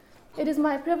It is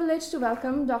my privilege to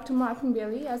welcome Dr. Martin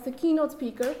Bailey as the keynote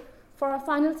speaker for our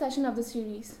final session of the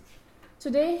series.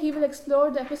 Today, he will explore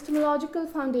the epistemological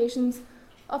foundations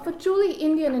of a truly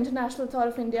Indian international thought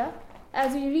of India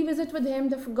as we revisit with him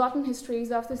the forgotten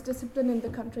histories of this discipline in the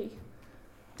country.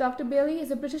 Dr. Bailey is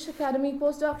a British Academy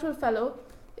postdoctoral fellow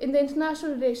in the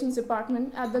International Relations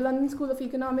Department at the London School of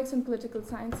Economics and Political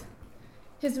Science.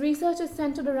 His research is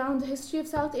centered around the history of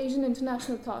South Asian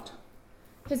international thought.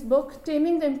 His book,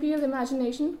 Taming the Imperial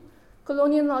Imagination,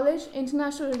 Colonial Knowledge,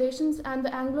 International Relations, and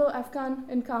the Anglo-Afghan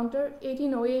Encounter,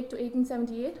 1808 to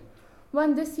 1878,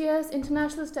 won this year's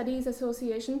International Studies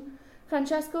Association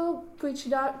Francesco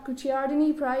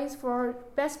Guicciardini Prize for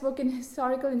Best Book in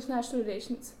Historical International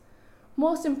Relations.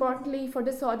 Most importantly for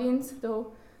this audience,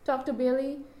 though, Dr.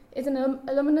 Bailey is an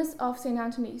alumnus of St.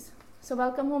 Antony's. So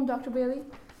welcome home, Dr. Bailey.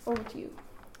 Over to you.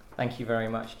 Thank you very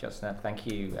much, Jyotsna. Thank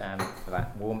you for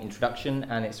that warm introduction,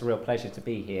 and it's a real pleasure to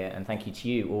be here, and thank you to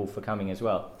you all for coming as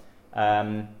well.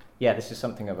 This is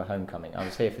something of a homecoming. I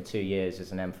was here for 2 years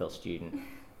as an MPhil student,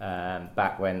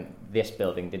 back when this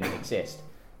building didn't exist.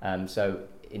 So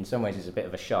in some ways it's a bit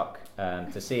of a shock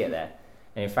to see it there.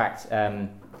 And in fact,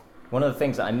 one of the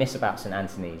things that I miss about St.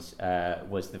 Antony's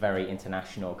was the very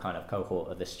international kind of cohort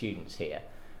of the students here.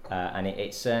 And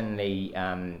it certainly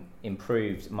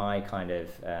improved my kind of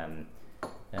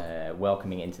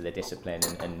welcoming into the discipline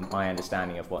and my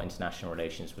understanding of what international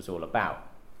relations was all about.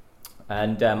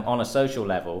 And on a social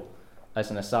level,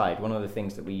 as an aside, one of the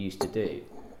things that we used to do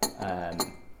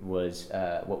was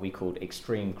what we called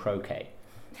extreme croquet,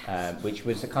 which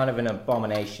was a kind of an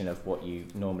abomination of what you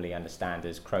normally understand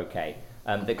as croquet,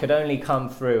 that could only come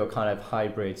through a kind of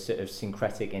hybrid sort of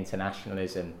syncretic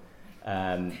internationalism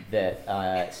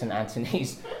that St.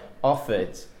 Antony's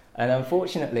offered. And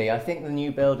unfortunately, I think the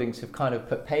new buildings have kind of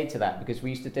put paid to that, because we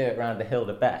used to do it around the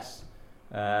Hilda Bess.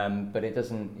 But it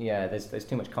doesn't, there's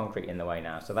too much concrete in the way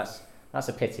now. So that's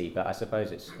a pity, but I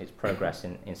suppose it's progress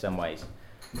in some ways.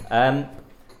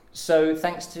 So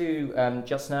thanks to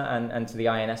Jyotsna and to the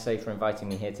INSA for inviting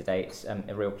me here today. It's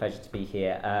a real pleasure to be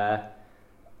here.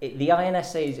 The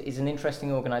INSA is an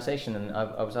interesting organisation, and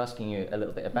I was asking you a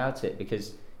little bit about it,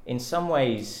 because in some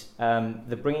ways,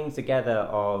 the bringing together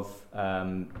of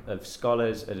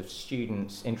scholars, of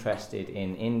students interested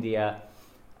in India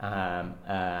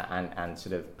and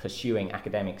sort of pursuing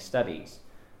academic studies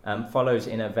follows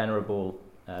in a venerable,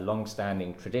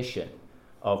 long-standing tradition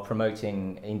of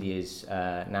promoting India's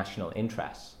national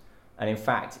interests. And in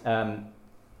fact,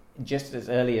 just as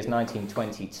early as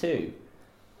 1922,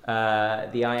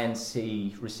 the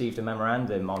INC received a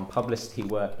memorandum on publicity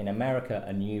work in America,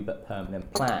 a new but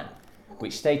permanent plan,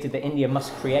 which stated that India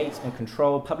must create and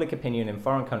control public opinion in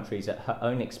foreign countries at her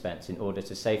own expense in order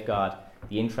to safeguard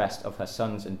the interest of her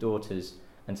sons and daughters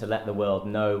and to let the world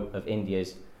know of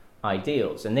India's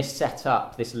ideals. And this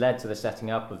led to the setting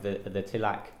up of the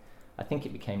Tilak, I think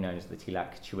it became known as the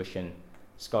Tilak tuition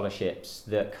scholarships,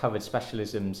 that covered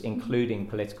specialisms including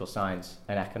political science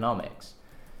and economics.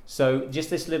 So just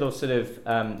this little sort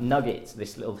of nugget,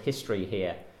 this little history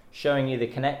here, showing you the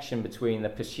connection between the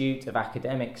pursuit of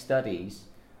academic studies,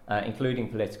 including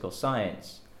political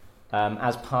science,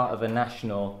 as part of a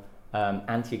national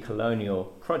anti-colonial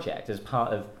project, as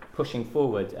part of pushing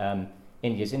forward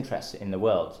India's interests in the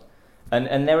world.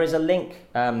 And there is a link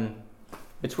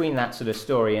between that sort of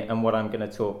story and what I'm going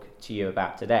to talk to you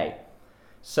about today.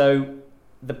 So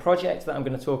the project that I'm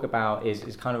going to talk about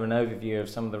is kind of an overview of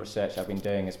some of the research I've been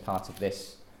doing as part of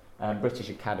this British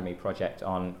Academy project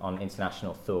on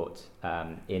international thought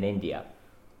in India.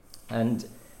 And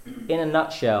in a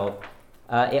nutshell,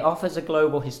 it offers a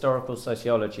global historical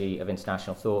sociology of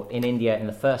international thought in India in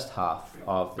the first half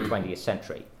of the 20th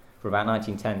century, from about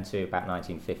 1910 to about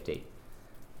 1950,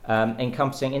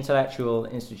 encompassing intellectual,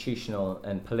 institutional,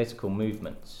 and political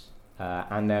movements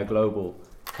and their global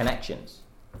connections.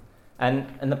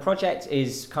 And the project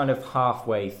is kind of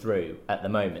halfway through at the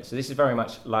moment. So this is very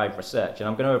much live research. And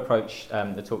I'm going to approach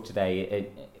the talk today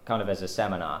kind of as a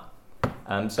seminar.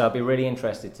 So I'll be really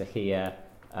interested to hear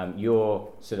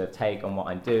your sort of take on what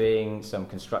I'm doing, some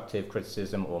constructive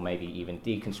criticism or maybe even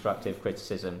deconstructive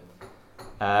criticism.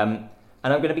 And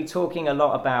I'm going to be talking a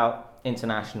lot about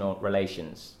international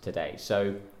relations today.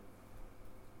 So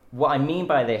what I mean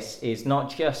by this is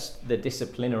not just the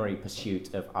disciplinary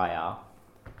pursuit of IR,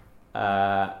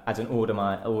 as an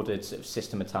ordered sort of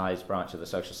systematized branch of the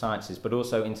social sciences, but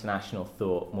also international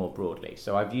thought more broadly.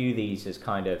 So I view these as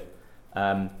kind of,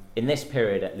 in this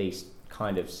period at least,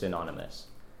 kind of synonymous.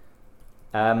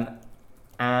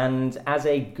 And as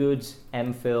a good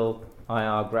MPhil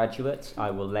graduate,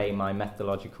 I will lay my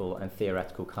methodological and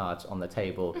theoretical cards on the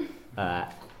table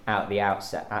At the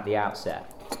outset.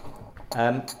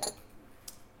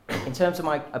 In terms of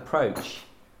my approach,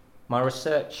 my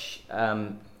research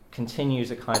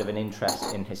continues a kind of an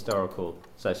interest in historical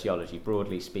sociology,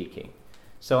 broadly speaking.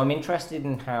 So I'm interested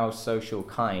in how social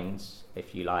kinds,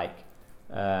 if you like,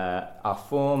 are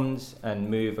formed and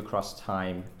move across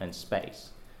time and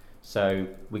space. So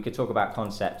we could talk about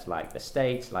concepts like the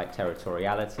state, like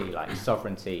territoriality, like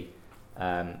sovereignty,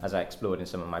 as I explored in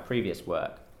some of my previous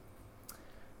work.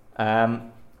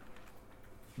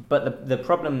 But the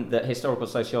problem that historical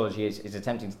sociology is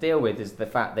attempting to deal with is the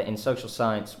fact that in social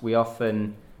science we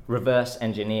often reverse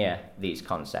engineer these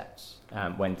concepts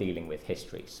when dealing with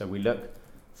history. So we look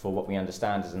for what we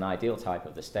understand as an ideal type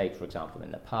of the state, for example,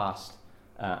 in the past,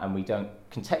 and we don't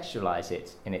contextualize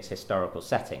it in its historical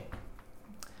setting.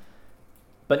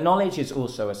 But knowledge is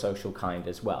also a social kind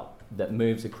as well, that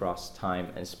moves across time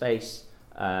and space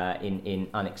in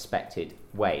unexpected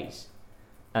ways.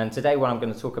 And today what I'm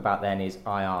going to talk about then is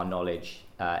IR knowledge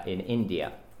in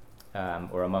India,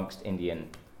 or amongst Indian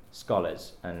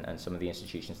scholars and some of the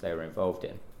institutions they were involved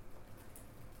in.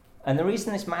 And the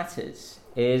reason this matters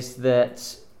is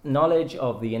that knowledge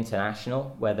of the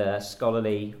international, whether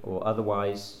scholarly or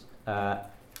otherwise,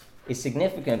 is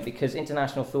significant because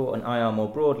international thought and IR more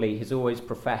broadly has always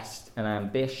professed an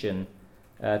ambition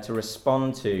to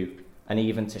respond to and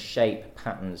even to shape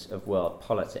patterns of world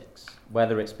politics,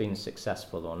 whether it's been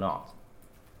successful or not.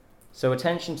 So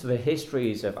attention to the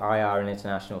histories of IR and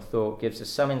international thought gives us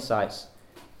some insights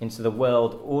into the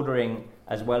world ordering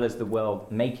as well as the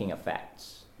world making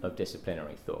effects of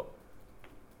disciplinary thought.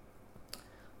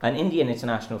 And Indian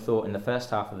international thought in the first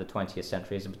half of the 20th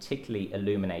century is a particularly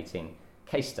illuminating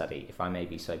case study, if I may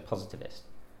be so positivist.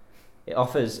 It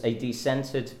offers a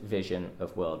decentered vision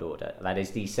of world order, that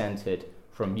is decentered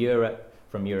from Europe,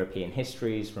 from European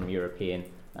histories, from European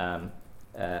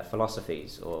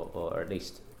philosophies, or at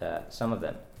least some of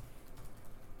them.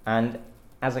 And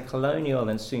as a colonial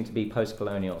and soon-to-be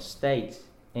post-colonial state,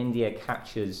 India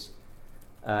captures,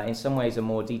 in some ways, a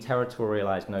more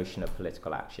deterritorialized notion of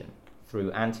political action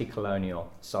through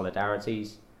anti-colonial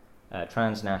solidarities,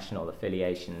 transnational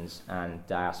affiliations, and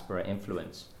diaspora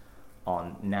influence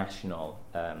on national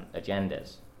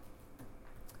agendas.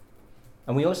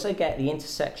 And we also get the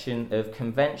intersection of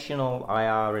conventional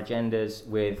IR agendas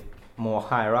with more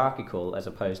hierarchical as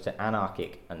opposed to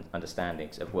anarchic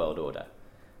understandings of world order.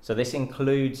 So this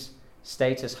includes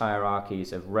status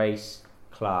hierarchies of race,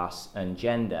 class, and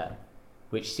gender,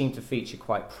 which seem to feature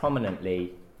quite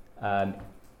prominently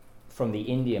from the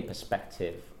Indian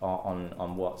perspective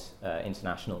on what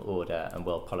international order and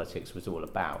world politics was all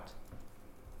about.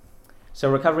 So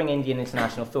recovering Indian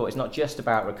international thought is not just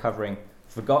about recovering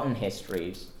forgotten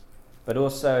histories, but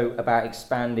also about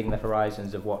expanding the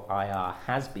horizons of what IR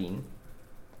has been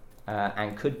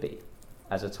and could be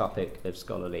as a topic of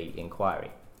scholarly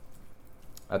inquiry.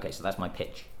 Okay, so that's my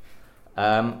pitch.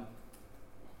 So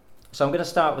I'm going to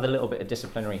start with a little bit of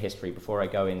disciplinary history before I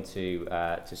go into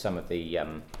to some of the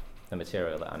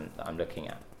material that I'm looking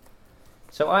at.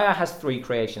 So IR has three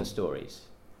creation stories.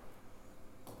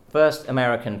 First,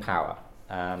 American power,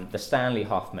 the Stanley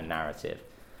Hoffman narrative.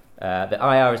 That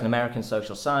IR is an American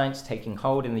social science taking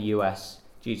hold in the US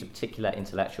due to particular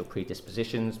intellectual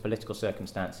predispositions, political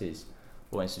circumstances,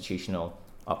 or institutional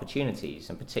opportunities,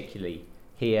 and particularly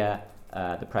here,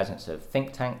 the presence of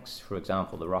think tanks, for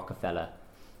example, the Rockefeller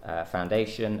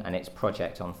Foundation and its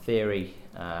project on theory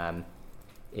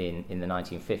in the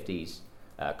 1950s,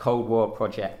 Cold War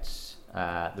projects,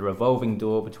 the revolving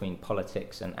door between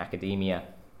politics and academia,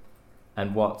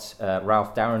 and what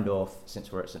Ralph Dahrendorf,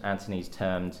 since we're at St. Anthony's,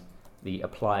 termed the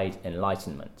applied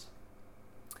enlightenment.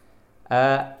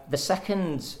 The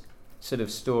second sort of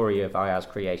story of IR's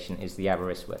creation is the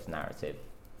Aberystwyth narrative,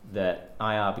 that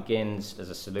IR begins as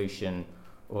a solution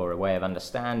or a way of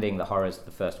understanding the horrors of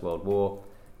the First World War,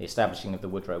 the establishing of the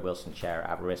Woodrow Wilson Chair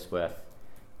at Aberystwyth,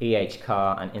 E.H.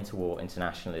 Carr and interwar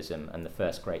internationalism, and the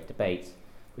first great debate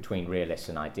between realists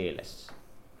and idealists.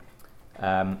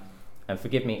 And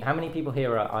forgive me, how many people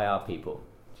here are IR people?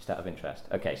 Just out of interest.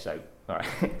 Okay, so, all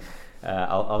right.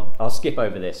 I'll skip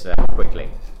over this quickly.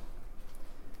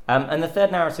 And the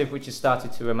third narrative, which has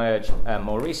started to emerge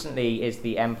more recently, is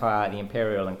the empire, the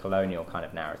imperial and colonial kind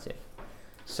of narrative.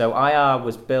 So IR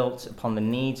was built upon the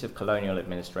needs of colonial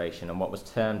administration and what was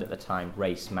termed at the time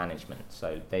race management.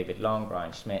 So David Long,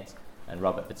 Brian Schmidt, and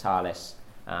Robert Vitalis,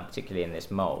 particularly in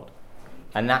this mold.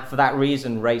 And that, for that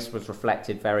reason, race was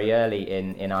reflected very early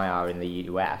in IR in the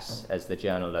US, as the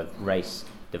Journal of Race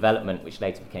Development, which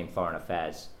later became Foreign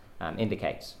Affairs,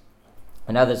 indicates.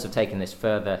 And others have taken this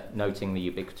further, noting the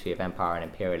ubiquity of empire and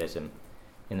imperialism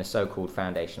in the so-called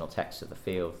foundational texts of the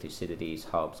field, Thucydides,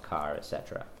 Hobbes, Carr,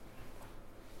 etc.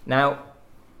 Now,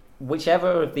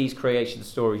 whichever of these creation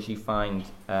stories you find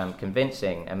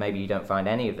convincing, and maybe you don't find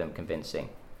any of them convincing,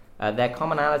 their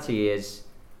commonality is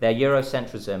their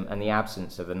Eurocentrism and the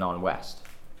absence of the non-West,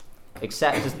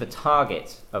 except as the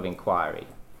target of inquiry,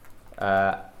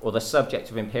 or the subject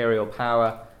of imperial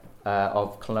power,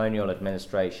 of colonial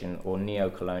administration or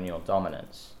neo-colonial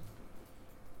dominance.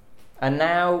 And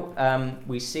now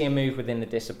we see a move within the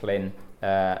discipline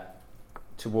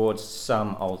towards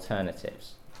some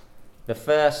alternatives. The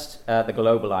first, the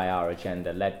global IR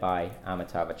agenda, led by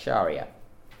Amitav Acharya,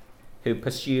 who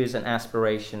pursues an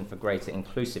aspiration for greater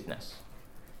inclusiveness,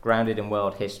 grounded in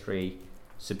world history,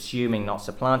 subsuming, not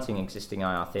supplanting, existing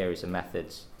IR theories and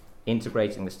methods,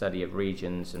 integrating the study of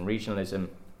regions and regionalism,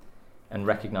 and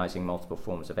recognizing multiple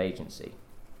forms of agency.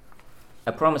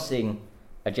 A promising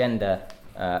agenda,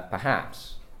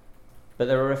 perhaps, but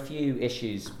there are a few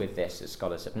issues with this, as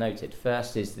scholars have noted.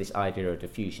 First is this idea of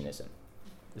diffusionism,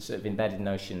 the sort of embedded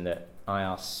notion that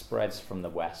IR spreads from the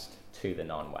West to the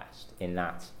non-West in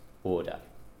that order.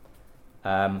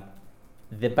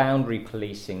 The boundary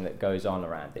policing that goes on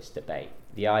around this debate,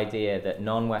 the idea that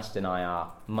non-Western IR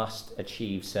must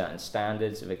achieve certain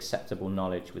standards of acceptable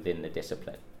knowledge within the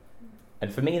discipline.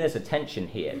 And for me, there's a tension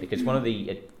here, because one of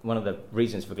the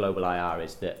reasons for global IR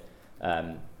is that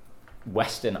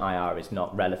Western IR is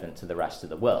not relevant to the rest of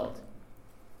the world.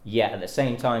 Yet at the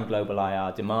same time, global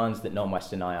IR demands that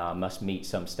non-Western IR must meet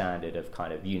some standard of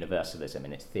kind of universalism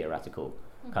in its theoretical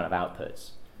kind of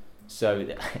outputs. So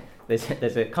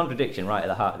there's a contradiction right at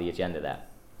the heart of the agenda there.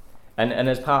 And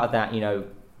as part of that,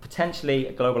 potentially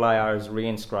global IR is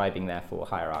reinscribing, therefore,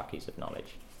 hierarchies of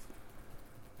knowledge.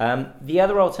 The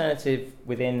other alternative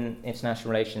within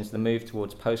international relations, the move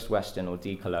towards post-Western or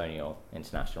decolonial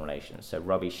international relations. So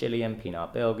Robbie Shilliam, Pinar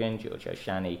Bilgin, Giorgio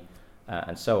Shani,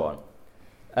 and so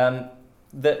on.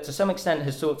 That to some extent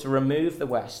has sought to remove the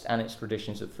West and its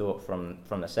traditions of thought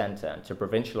from the centre and to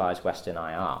provincialise Western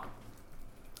IR.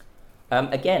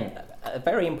 Again, a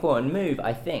very important move,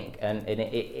 I think, and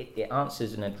it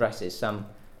answers and addresses some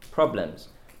problems.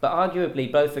 But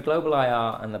arguably, both the global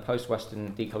IR and the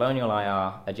post-Western decolonial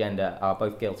IR agenda are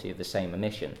both guilty of the same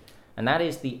omission, and that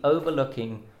is the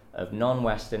overlooking of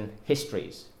non-Western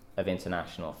histories of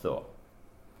international thought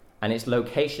and its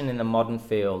location in the modern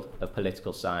field of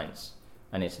political science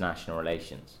and international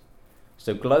relations.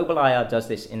 So global IR does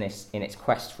this in its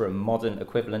quest for a modern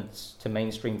equivalence to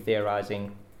mainstream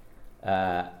theorizing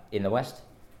in the West,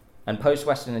 and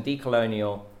post-Western and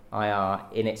decolonial IR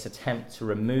in its attempt to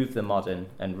remove the modern,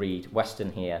 and read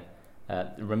Western here,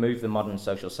 remove the modern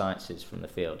social sciences from the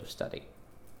field of study.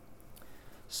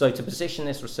 So to position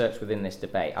this research within this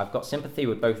debate, I've got sympathy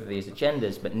with both of these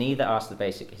agendas, but neither ask the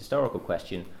basic historical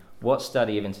question: what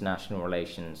study of international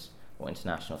relations or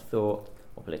international thought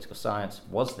or political science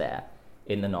was there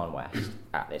in the non-West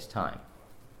at this time?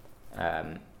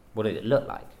 What did it look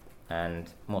like? And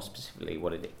more specifically,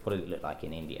 what did it look like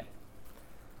in India?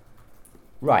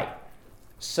 Right.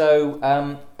 So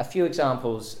a few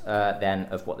examples then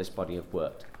of what this body of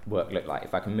work looked like,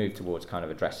 if I can move towards kind of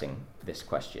addressing this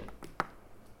question.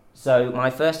 So my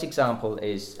first example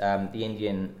is the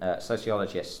Indian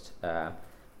sociologist,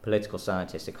 political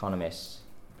scientist, economist,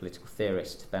 political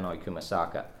theorist, Benoy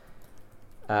Kumarsaka.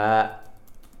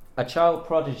 A child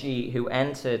prodigy who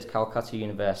entered Calcutta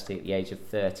University at the age of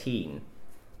 13,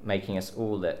 making us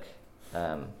all look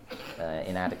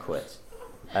inadequate.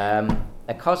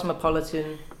 A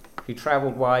cosmopolitan who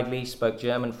travelled widely, spoke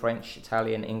German, French,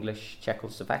 Italian, English,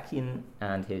 Czechoslovakian,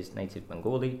 and his native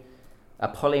Bengali. A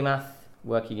polymath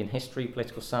working in history,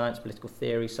 political science, political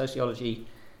theory, sociology,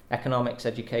 economics,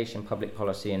 education, public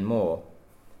policy, and more.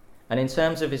 And in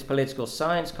terms of his political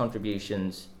science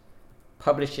contributions,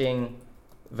 publishing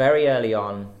very early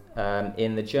on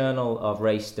in the Journal of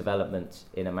Race Development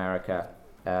in America,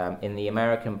 in the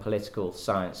American Political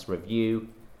Science Review,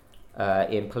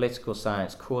 in Political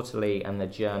Science Quarterly, and the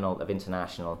Journal of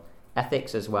International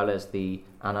Ethics, as well as the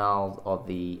Annals of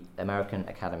the American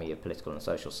Academy of Political and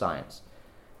Social Science.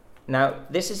 Now,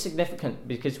 this is significant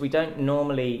because we don't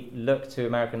normally look to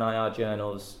American IR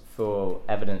journals for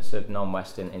evidence of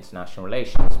non-Western international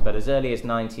relations, but as early as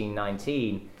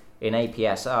 1919, in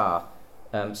APSR,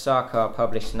 Sarkar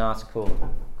published an article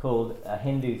called A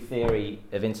Hindu Theory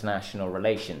of International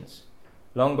Relations,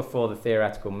 long before the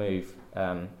theoretical move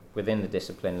within the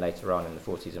discipline later on in the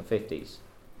 40s and 50s.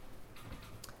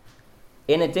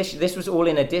 In addition, this was all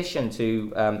in addition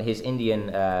to his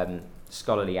Indian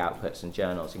scholarly outputs and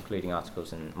journals, including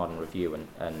articles in Modern Review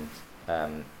and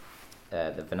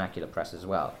the Vernacular Press as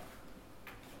well.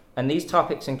 And these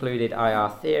topics included IR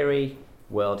theory,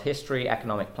 world history,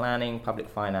 economic planning, public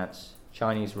finance,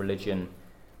 Chinese religion,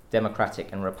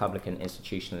 democratic and republican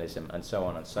institutionalism, and so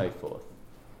on and so forth.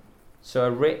 So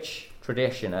a rich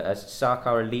tradition, as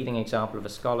Sarkar, a leading example of a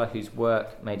scholar whose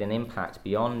work made an impact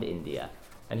beyond India,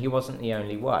 and he wasn't the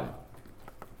only one.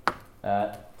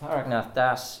 Taraknath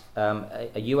Das,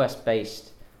 a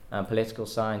US-based political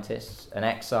scientist, an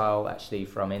exile actually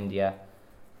from India,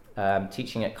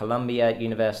 teaching at Columbia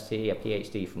University, a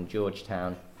PhD from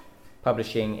Georgetown,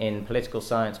 publishing in Political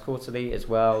Science Quarterly as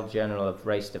well, Journal of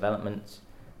Race Development,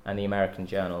 and the American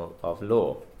Journal of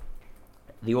Law.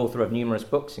 The author of numerous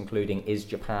books, including Is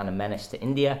Japan a Menace to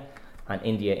India and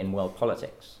India in World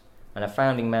Politics, and a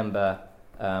founding member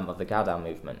of the Gadar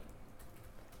movement.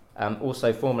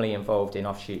 Also formerly involved in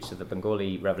offshoots of the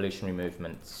Bengali revolutionary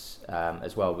movements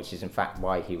as well, which is in fact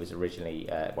why he originally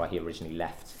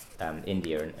left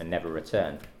India and never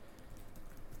returned.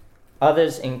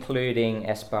 Others, including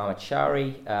S.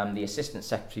 Brahmachari, the Assistant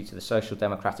Secretary to the Social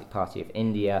Democratic Party of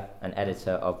India and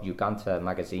editor of Yuganta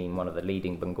magazine, one of the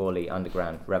leading Bengali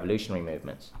underground revolutionary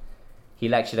movements. He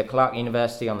lectured at Clark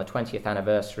University on the 20th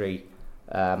anniversary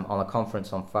on a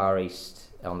conference on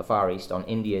the Far East on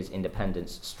India's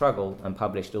independence struggle, and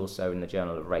published also in the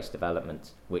Journal of Race Development,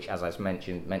 which, as I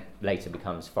mentioned, later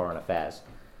becomes Foreign Affairs.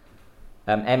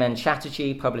 M.N.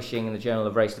 Chatterjee, publishing in the Journal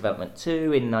of Race Development 2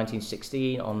 in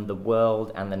 1916 on the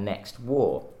world and the next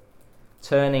war,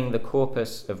 turning the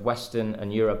corpus of Western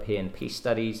and European peace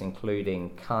studies,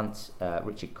 including Kant,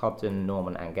 Richard Cobden,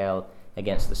 Norman Angell,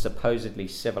 against the supposedly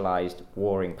civilized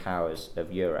warring powers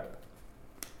of Europe,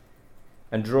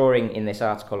 and drawing in this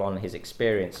article on his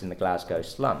experience in the Glasgow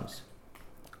slums,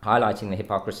 highlighting the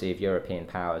hypocrisy of European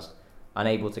powers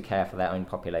unable to care for their own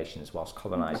populations whilst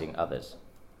colonizing others.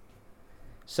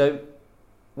 So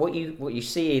what you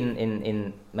see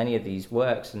in many of these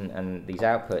works and these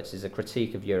outputs is a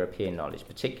critique of European knowledge,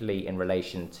 particularly in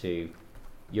relation to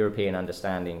European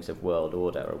understandings of world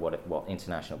order, or what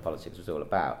international politics was all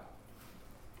about.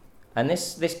 And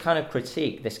this kind of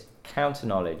critique, this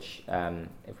counter-knowledge,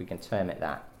 if we can term it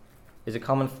that, is a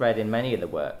common thread in many of the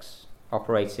works,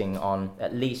 operating on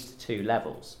at least two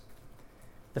levels.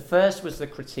 The first was the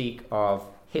critique of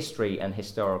history and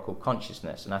historical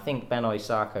consciousness, and I think Benoy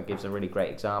Sarkar gives a really great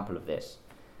example of this.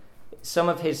 Some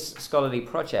of his scholarly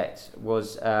project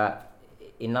was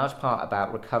in large part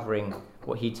about recovering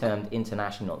what he termed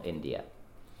international India,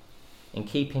 in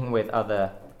keeping with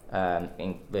other, with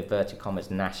inverted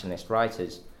commas, nationalist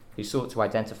writers who sought to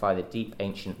identify the deep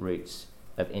ancient roots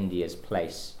of India's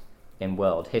place in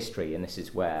world history, and this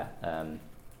is where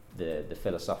the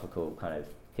philosophical kind of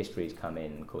histories come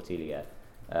in, Kautilya,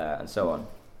 and so on.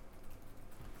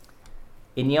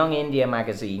 In Young India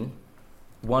magazine,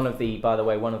 one of the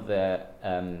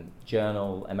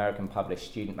journal, American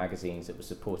published student magazines that was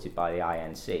supported by the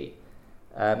INC,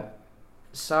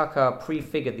 Sarkar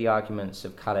prefigured the arguments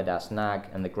of Kalidas Nag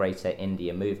and the Greater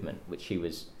India movement, which he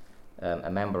was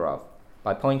a member of,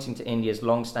 by pointing to India's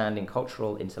long-standing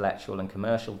cultural, intellectual and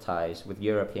commercial ties with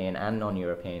European and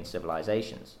non-European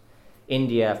civilizations.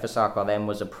 India, for Sarkar then,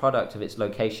 was a product of its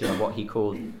location in what he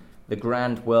called the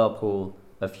grand whirlpool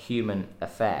of human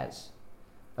affairs,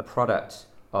 a product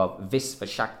of Visva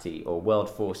Shakti, or world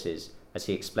forces, as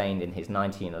he explained in his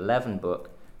 1911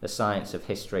 book, The Science of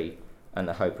History and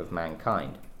the Hope of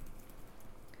Mankind.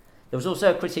 There was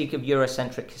also a critique of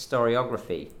Eurocentric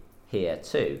historiography here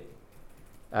too.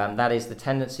 That is, the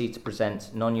tendency to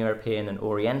present non-European and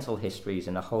Oriental histories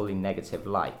in a wholly negative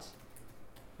light.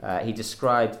 He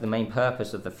described the main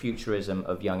purpose of the Futurism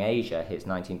of Young Asia, his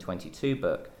 1922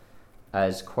 book,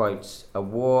 as, quote, a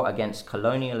war against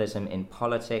colonialism in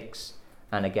politics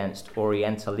and against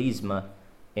Orientalism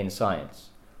in science.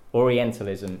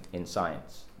 Orientalism in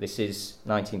science. This is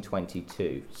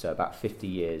 1922, so about 50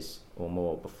 years or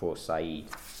more before Said.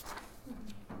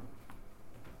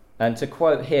 And to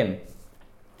quote him,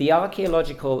 the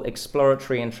archaeological,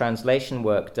 exploratory and translation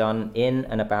work done in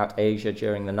and about Asia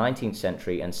during the 19th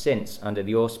century and since under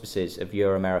the auspices of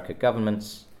Euro-America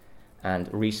governments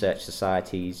and research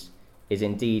societies is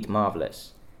indeed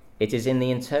marvellous. It is in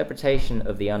the interpretation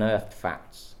of the unearthed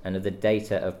facts and of the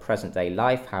data of present-day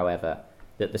life, however,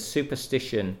 that the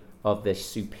superstition of the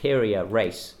superior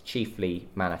race chiefly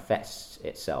manifests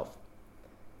itself.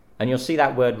 And you'll see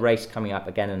that word race coming up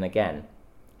again and again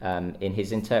in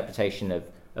his interpretation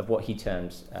of what he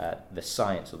terms the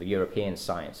science, or the European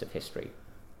science of history.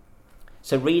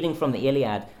 So reading from the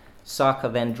Iliad,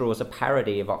 Sarkar then draws a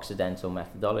parody of Occidental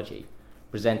methodology,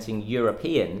 presenting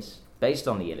Europeans, based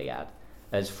on the Iliad,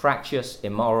 as fractious,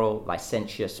 immoral,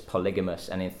 licentious, polygamous,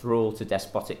 and enthralled to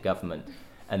despotic government,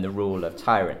 and the rule of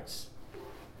tyrants.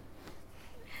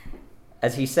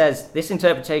 As he says, this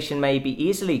interpretation may be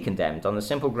easily condemned on the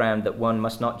simple ground that one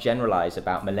must not generalize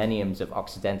about millenniums of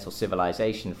Occidental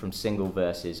civilization from single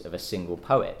verses of a single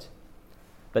poet.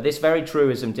 But this very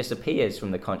truism disappears from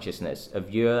the consciousness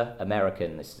of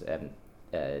Euro-American, this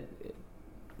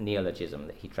neologism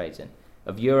that he trades in,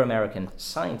 of Euro-American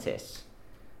scientists,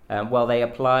 while they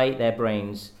apply their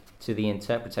brains to the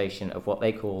interpretation of what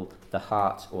they call the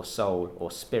heart or soul or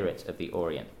spirit of the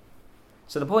Orient.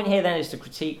 So the point here then is to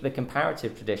critique the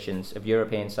comparative traditions of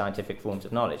European scientific forms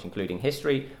of knowledge, including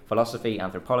history, philosophy,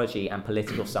 anthropology, and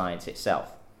political science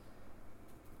itself.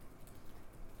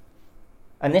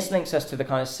 And this links us to the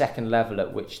kind of second level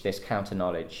at which this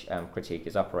counter-knowledge critique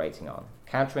is operating on,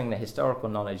 countering the historical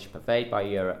knowledge purveyed by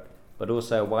Europe, but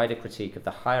also a wider critique of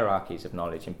the hierarchies of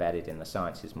knowledge embedded in the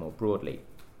sciences more broadly,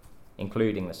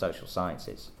 including the social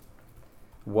sciences.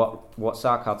 What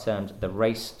Sarkar termed the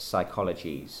race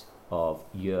psychologies of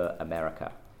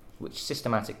Euro-America, which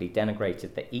systematically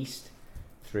denigrated the East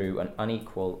through an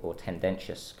unequal or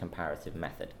tendentious comparative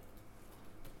method.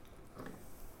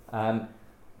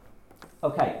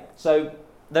 Okay, so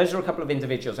those are a couple of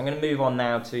individuals. I'm going to move on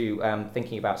now to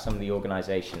thinking about some of the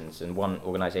organizations, and one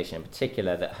organization in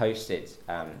particular that hosted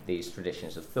these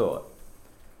traditions of thought.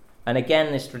 And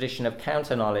again, this tradition of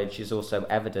counter-knowledge is also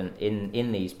evident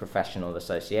in these professional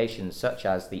associations, such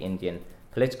as the Indian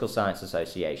Political Science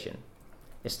Association,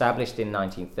 established in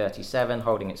 1937,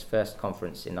 holding its first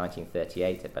conference in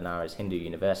 1938 at Banaras Hindu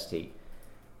University.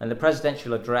 And the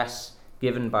presidential address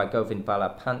given by Govind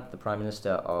Ballabh Pant, the Prime Minister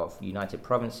of United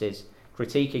Provinces,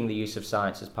 critiquing the use of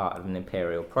science as part of an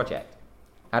imperial project,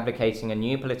 advocating a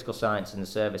new political science in the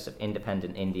service of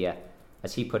independent India,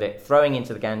 as he put it, throwing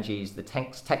into the Ganges the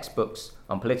textbooks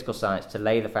on political science to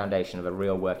lay the foundation of a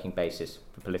real working basis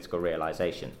for political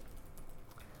realization.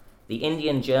 The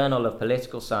Indian Journal of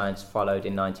Political Science followed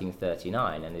in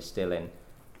 1939 and is still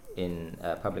in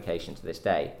publication to this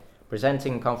day,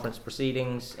 presenting conference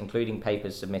proceedings, including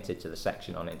papers submitted to the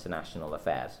section on international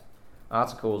affairs,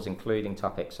 articles including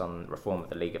topics on reform of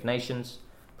the League of Nations,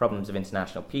 problems of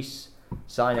international peace,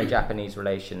 Sino-Japanese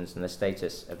relations, and the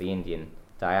status of the Indian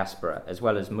diaspora, as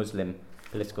well as Muslim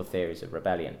political theories of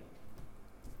rebellion.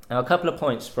 Now, a couple of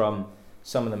points from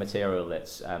some of the material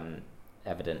that's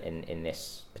evident in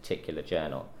this particular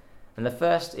journal. And the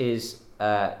first is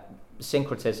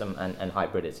syncretism and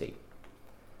hybridity.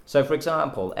 So, for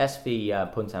example, S.V.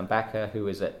 Puntambekar, who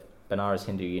was at Banaras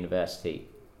Hindu University,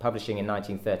 publishing in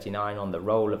 1939 on the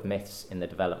role of myths in the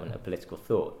development of political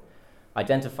thought,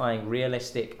 identifying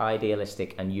realistic,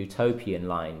 idealistic, and utopian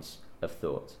lines of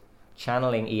thought,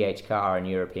 channeling E.H. Carr and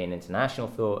European international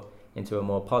thought into a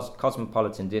more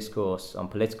cosmopolitan discourse on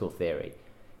political theory,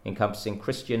 encompassing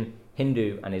Christian,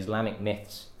 Hindu, and Islamic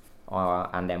myths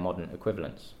and their modern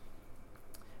equivalents.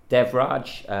 Dev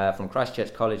Raj from Christ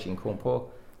Church College in Kanpur,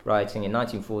 writing in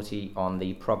 1940 on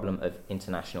the problem of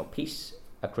international peace,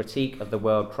 a critique of the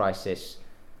world crisis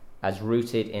as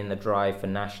rooted in the drive for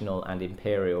national and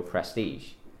imperial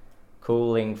prestige,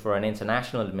 calling for an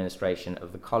international administration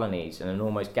of the colonies and an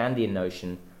almost Gandhian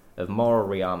notion of moral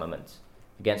rearmament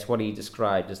against what he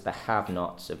described as the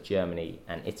have-nots of Germany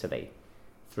and Italy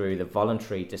through the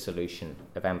voluntary dissolution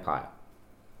of empire.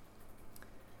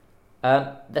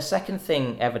 The second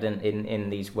thing evident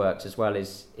in these works as well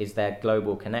is their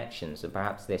global connections, and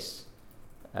perhaps this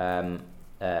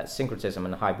syncretism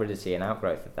and hybridity and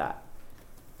outgrowth of that.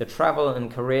 The travel and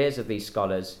careers of these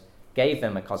scholars gave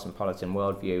them a cosmopolitan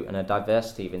worldview and a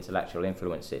diversity of intellectual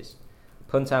influences.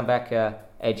 Puntambekar,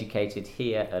 educated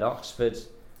here at Oxford,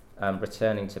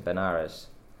 returning to Banaras.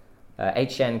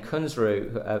 H.N.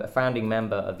 Kunzru, a founding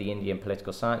member of the Indian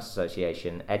Political Science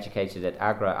Association, educated at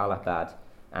Agra, Allahabad,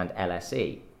 and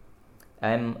LSE.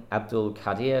 M. Abdul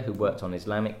Qadir, who worked on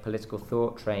Islamic political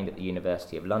thought, trained at the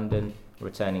University of London,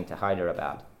 returning to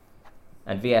Hyderabad.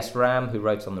 And V.S. Ram, who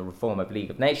wrote on the reform of League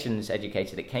of Nations,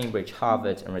 educated at Cambridge,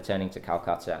 Harvard, and returning to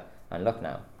Calcutta and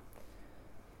Lucknow.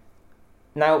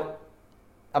 Now,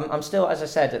 I'm still, as I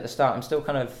said at the start, I'm still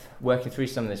kind of working through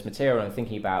some of this material and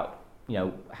thinking about,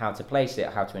 how to place it,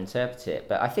 how to interpret it.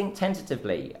 But I think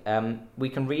tentatively, we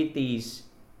can read these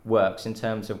works in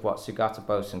terms of what Sugata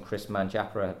Bose and Chris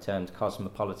Manjapra have termed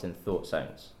cosmopolitan thought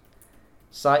zones.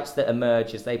 Sites that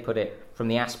emerge, as they put it, from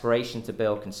the aspiration to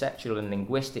build conceptual and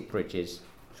linguistic bridges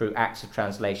through acts of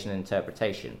translation and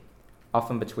interpretation,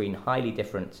 often between highly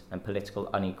different and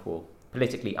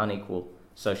politically unequal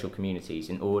social communities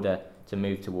in order to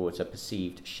move towards a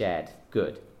perceived shared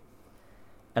good.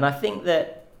 And I think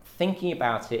that thinking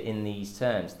about it in these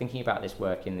terms, thinking about this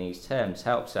work in these terms,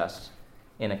 helps us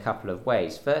in a couple of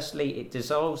ways. Firstly, it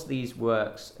dissolves these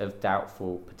works of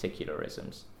doubtful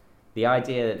particularisms. The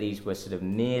idea that these were sort of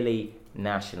merely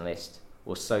nationalist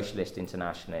or socialist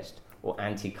internationalist or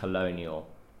anti-colonial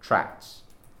tracts,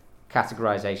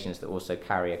 categorizations that also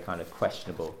carry a kind of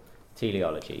questionable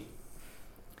teleology.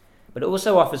 But it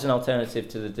also offers an alternative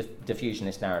to the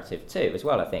diffusionist narrative too, as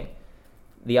well, I think.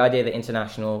 The idea that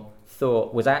international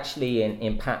thought was actually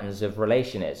in patterns of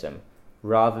relationism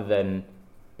rather than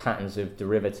patterns of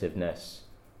derivativeness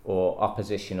or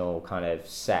oppositional kind of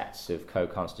sets of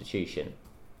co-constitution.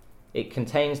 It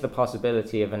contains the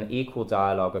possibility of an equal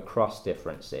dialogue across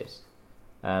differences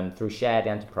through shared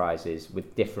enterprises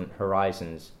with different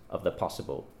horizons of the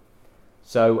possible.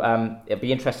 So it'd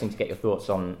be interesting to get your thoughts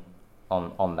on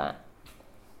that.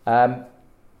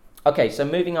 Okay, so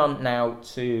moving on now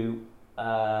to,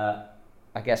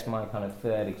 I guess, my kind of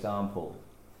third example.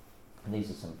 And these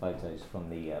are some photos from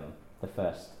the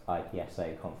first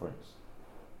IPSA conference.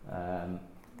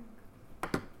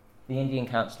 The Indian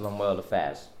Council on World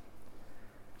Affairs.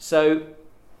 So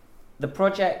the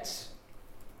project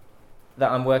that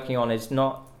I'm working on is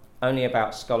not only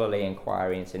about scholarly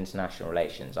inquiry into international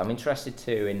relations. I'm interested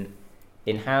too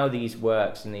in how these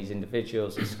works and these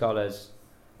individuals and scholars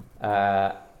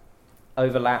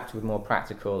overlapped with more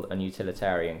practical and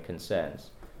utilitarian concerns.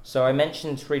 So I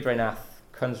mentioned Hridayenath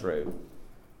Kunzru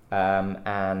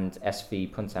and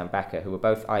S.V. Puntan Becker, who were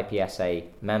both IPSA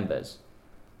members,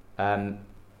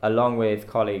 along with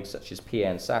colleagues such as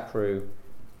P.N. Sapru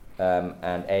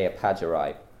and Aya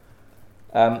Pajarai,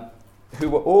 who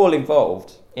were all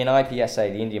involved in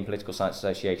IPSA, the Indian Political Science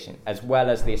Association, as well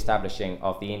as the establishing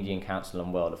of the Indian Council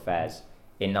on World Affairs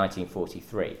in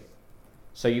 1943.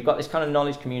 So you've got this kind of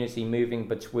knowledge community moving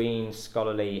between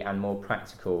scholarly and more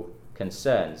practical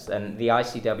concerns. And the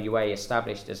ICWA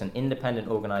established as an independent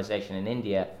organisation in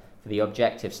India for the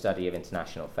objective study of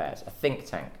international affairs, a think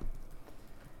tank.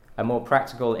 A more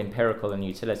practical, empirical and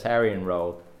utilitarian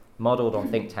role modelled on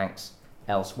think tanks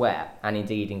elsewhere, and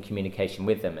indeed in communication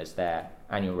with them, as their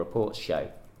annual reports show.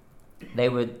 The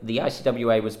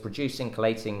ICWA was producing,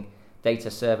 collating data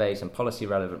surveys and policy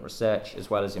relevant research, as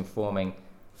well as informing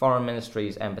foreign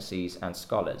ministries, embassies and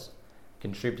scholars,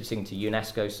 contributing to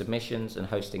UNESCO submissions and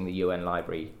hosting the UN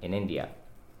Library in India.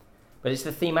 But it's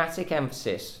the thematic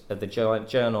emphasis of the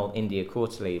journal India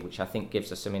Quarterly which I think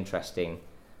gives us some interesting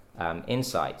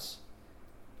insights.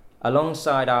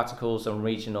 Alongside articles on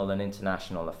regional and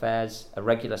international affairs, a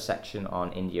regular section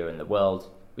on India and the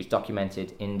world, which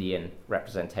documented Indian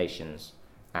representations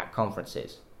at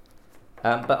conferences.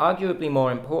 But arguably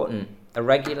more important, a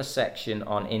regular section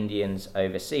on Indians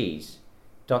overseas,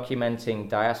 documenting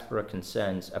diaspora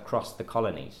concerns across the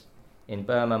colonies in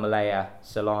Burma, Malaya,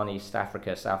 Ceylon, East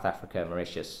Africa, South Africa,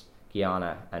 Mauritius,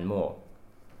 Guyana, and more.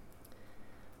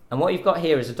 And what you've got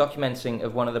here is a documenting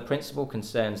of one of the principal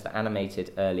concerns that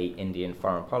animated early Indian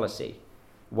foreign policy,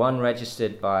 one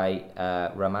registered by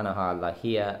Ramanohar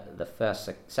Lohia, the first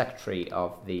secretary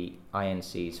of the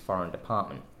INC's foreign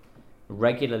department,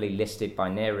 regularly listed by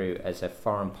Nehru as a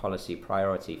foreign policy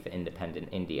priority for independent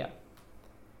India.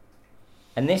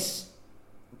 And this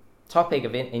topic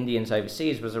of Indians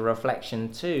overseas was a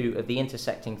reflection too of the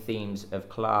intersecting themes of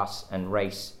class and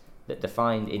race that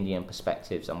defined Indian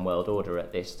perspectives on world order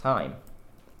at this time.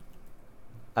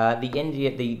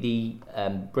 The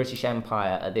British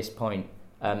Empire at this point,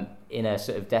 in a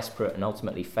sort of desperate and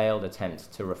ultimately failed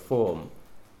attempt to reform,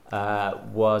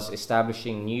 was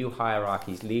establishing new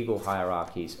hierarchies, legal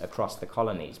hierarchies across the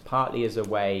colonies, partly as a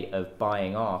way of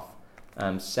buying off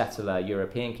settler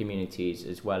European communities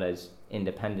as well as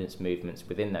independence movements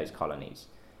within those colonies.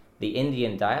 The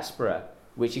Indian diaspora,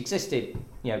 which existed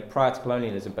prior to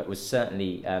colonialism but was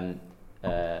certainly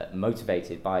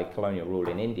motivated by colonial rule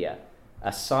in India,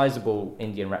 a sizable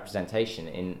Indian representation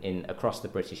in across the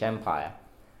British Empire,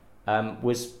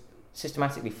 was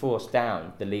systematically forced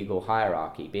down the legal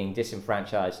hierarchy, being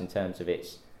disenfranchised in terms of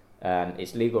its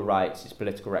legal rights, its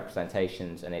political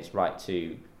representations, and its right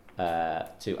to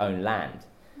own land.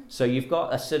 So you've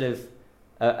got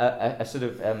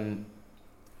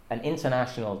an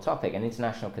international topic, an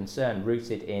international concern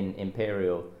rooted in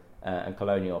imperial and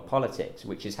colonial politics,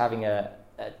 which is having a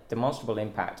demonstrable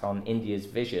impact on India's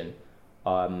vision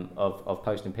of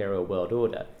post-imperial world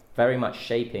order, very much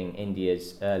shaping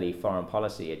India's early foreign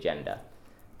policy agenda.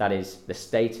 That is, the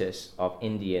status of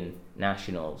Indian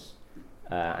nationals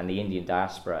and the Indian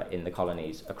diaspora in the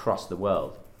colonies across the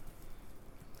world.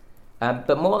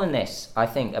 But more than this, I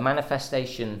think a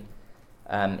manifestation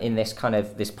in this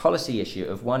policy issue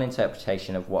of one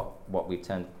interpretation of what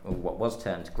was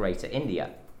termed Greater India,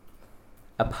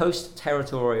 a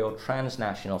post-territorial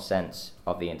transnational sense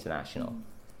of the international,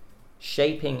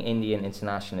 shaping Indian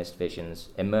internationalist visions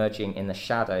emerging in the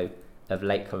shadow of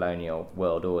late colonial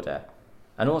world order,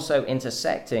 and also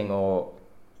intersecting or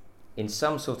in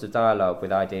some sort of dialogue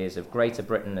with ideas of Greater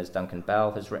Britain, as Duncan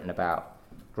Bell has written about,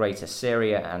 Greater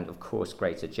Syria, and of course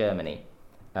Greater Germany,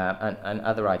 and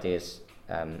other ideas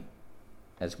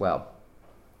as well.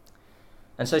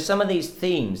 And so some of these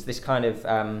themes, this kind of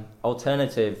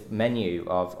alternative menu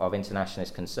of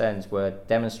internationalist concerns, were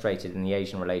demonstrated in the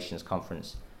Asian Relations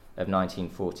Conference of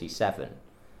 1947,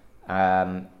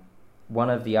 one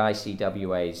of the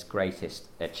ICWA's greatest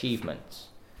achievements.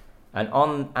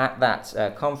 And at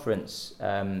that conference,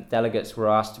 delegates were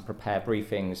asked to prepare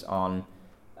briefings on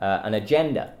an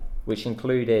agenda which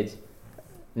included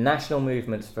national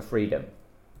movements for freedom,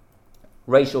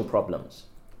 racial problems,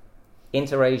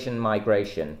 inter-Asian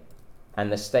migration, and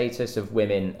the status of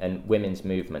women and women's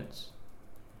movements,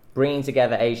 bringing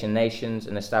together Asian nations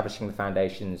and establishing the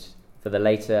foundations for the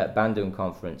later Bandung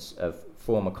Conference of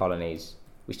former colonies,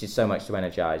 which did so much to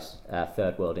energize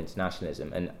Third World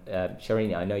internationalism. And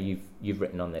Sharini, I know you've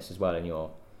written on this as well in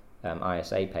your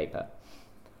ISA paper.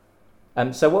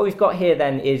 So what we've got here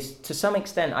then is, to some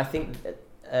extent, I think,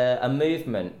 a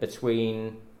movement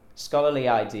between scholarly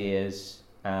ideas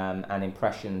and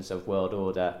impressions of world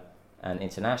order and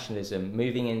internationalism,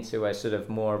 moving into a sort of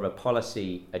more of a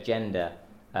policy agenda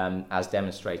as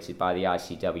demonstrated by the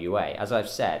ICWA. As I've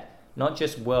said, not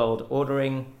just world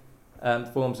ordering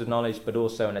forms of knowledge, but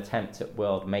also an attempt at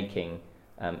world making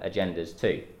agendas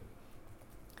too.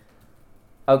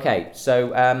 Okay,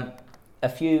 so a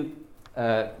few,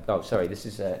 this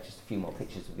is just a few more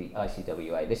pictures of the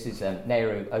ICWA. This is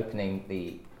Nehru opening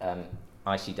the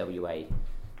ICWA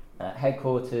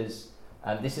headquarters.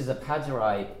 This is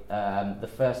Appadurai, the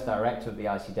first director of the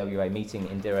ICWA, meeting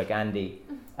Indira Gandhi.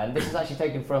 And this is actually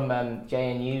taken from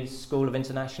JNU's School of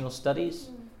International Studies.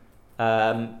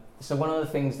 So one of the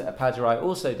things that Appadurai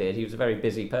also did, he was a very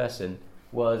busy person,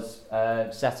 was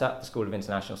set up the School of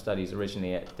International Studies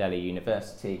originally at Delhi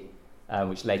University,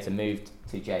 which later moved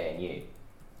to JNU.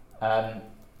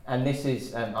 And this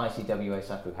is ICWA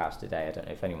Sakru House today. I don't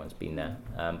know if anyone's been there,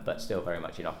 but still very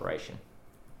much in operation.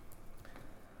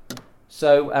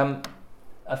 So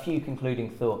a few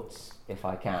concluding thoughts, if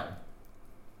I can.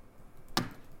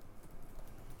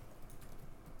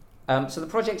 So the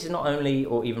project is not only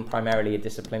or even primarily a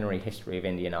disciplinary history of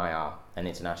Indian IR and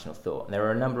international thought. And there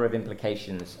are a number of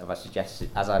implications,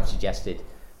 as I've suggested,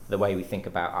 for the way we think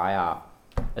about IR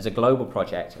as a global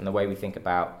project and the way we think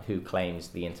about who claims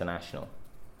the international.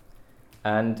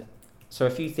 And so a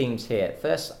few themes here.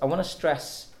 First, I want to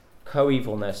stress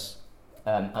coevalness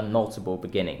and multiple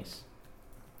beginnings.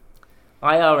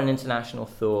 IR and international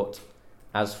thought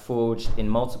as forged in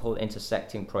multiple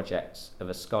intersecting projects of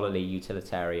a scholarly,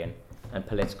 utilitarian, and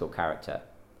political character,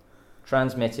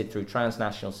 transmitted through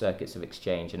transnational circuits of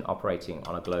exchange and operating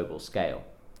on a global scale.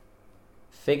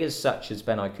 Figures such as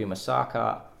Benoy Kumar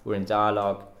Sarkar were in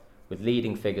dialogue with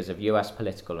leading figures of US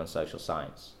political and social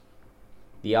science.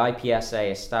 The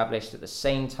IPSA established at the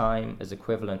same time as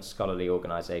equivalent scholarly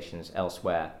organisations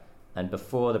elsewhere and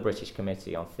before the British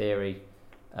Committee on Theory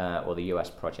or the US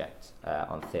Project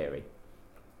on Theory.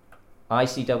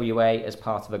 ICWA as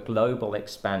part of a global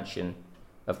expansion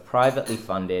of privately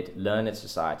funded learned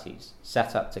societies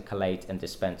set up to collate and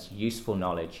dispense useful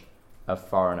knowledge of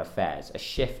foreign affairs, a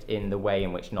shift in the way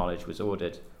in which knowledge was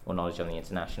ordered, or knowledge on the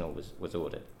international was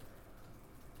ordered.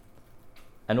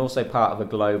 And also part of a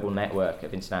global network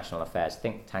of international affairs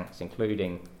think tanks,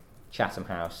 including Chatham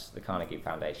House, the Carnegie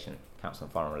Foundation, Council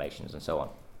on Foreign Relations, and so on.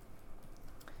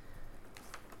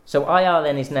 So IR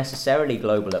then is necessarily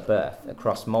global at birth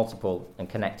across multiple and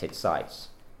connected sites.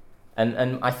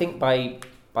 And I think by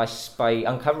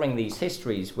uncovering these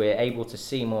histories, we're able to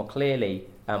see more clearly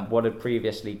what had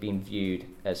previously been viewed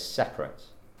as separate,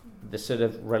 the sort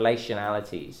of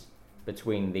relationalities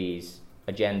between these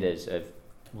agendas of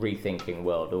rethinking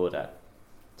world order,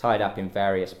 tied up in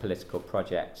various political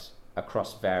projects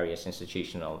across various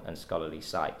institutional and scholarly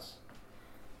sites,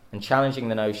 and challenging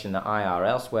the notion that IR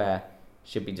elsewhere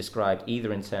should be described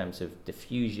either in terms of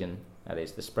diffusion, that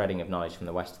is, the spreading of knowledge from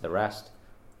the West to the rest,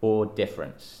 or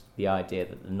difference, the idea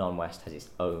that the non-West has its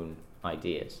own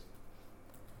ideas.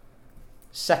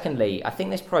 Secondly, I think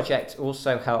this project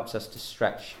also helps us to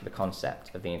stretch the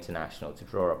concept of the international, to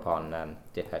draw upon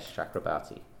Dipesh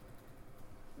Chakrabarty.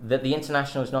 That the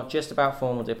international is not just about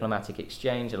formal diplomatic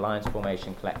exchange, alliance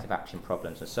formation, collective action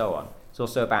problems, and so on. It's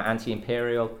also about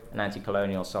anti-imperial and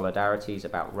anti-colonial solidarities,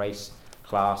 about race,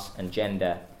 class, and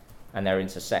gender, and their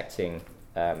intersecting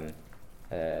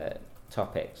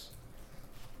topics.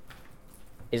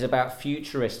 is about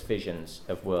futurist visions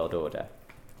of world order,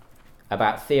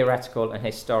 about theoretical and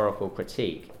historical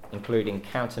critique, including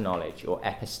counter-knowledge or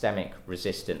epistemic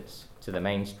resistance to the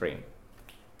mainstream.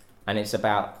 And it's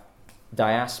about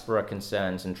diaspora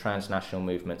concerns and transnational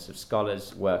movements of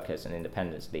scholars, workers, and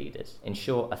independence leaders. In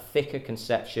short, a thicker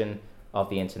conception of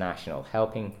the international,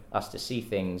 helping us to see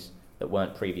things that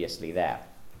weren't previously there.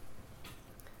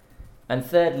 And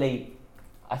thirdly,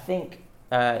 I think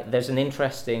there's an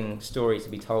interesting story to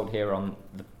be told here on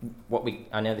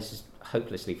I know this is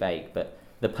hopelessly vague, but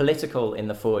the political in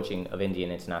the forging of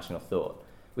Indian international thought,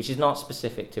 which is not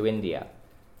specific to India.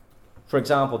 For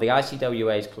example, the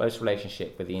ICWA's close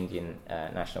relationship with the Indian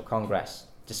National Congress,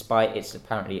 despite its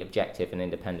apparently objective and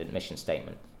independent mission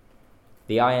statement.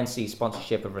 The INC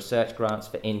sponsorship of research grants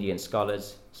for Indian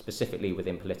scholars, specifically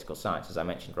within political science, as I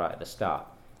mentioned right at the start,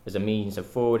 as a means of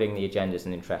forwarding the agendas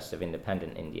and interests of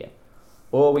independent India.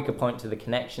 Or we could point to the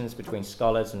connections between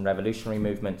scholars and revolutionary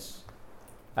movements.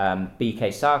 B.K.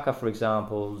 Sarkar, for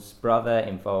example's brother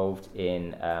involved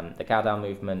in the Gadar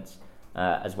movement,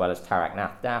 as well as Tarak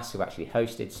Nath Das, who actually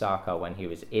hosted Sarkar when he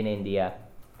was in India.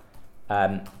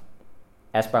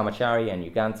 S. Brahmachari and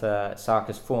Yugantha,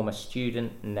 Sarkar's former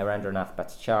student, Narendranath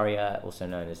Bhattacharya, also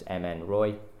known as M.N.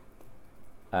 Roy,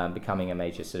 becoming a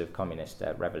major sort of communist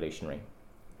revolutionary.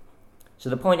 So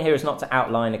the point here is not to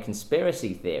outline a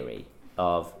conspiracy theory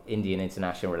of Indian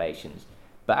international relations,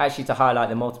 but actually to highlight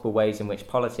the multiple ways in which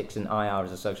politics and IR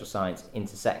as a social science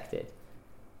intersected.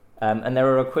 And there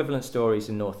are equivalent stories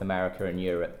in North America and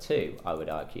Europe too, I would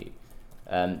argue.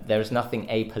 There is nothing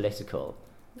apolitical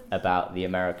about the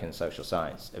American social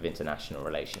science of international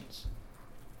relations.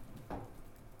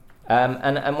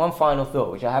 And one final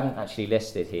thought, which I haven't actually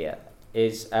listed here,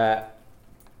 is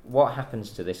what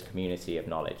happens to this community of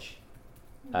knowledge?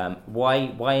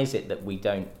 Why is it that we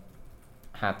don't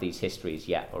have these histories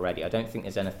yet already? I don't think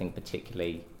there's anything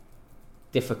particularly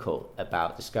difficult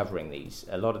about discovering these.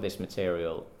 A lot of this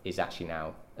material is actually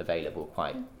now available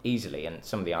quite easily, and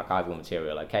some of the archival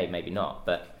material, okay, maybe not,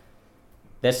 but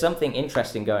there's something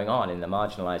interesting going on in the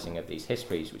marginalizing of these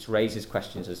histories, which raises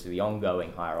questions as to the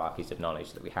ongoing hierarchies of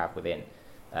knowledge that we have within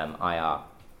IR.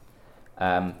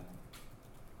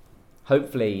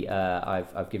 Hopefully,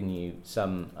 I've given you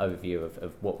some overview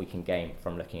of what we can gain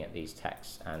from looking at these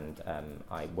texts, and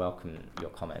I welcome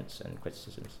your comments and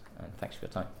criticisms, and thanks for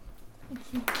your time.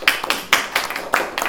 Thank you.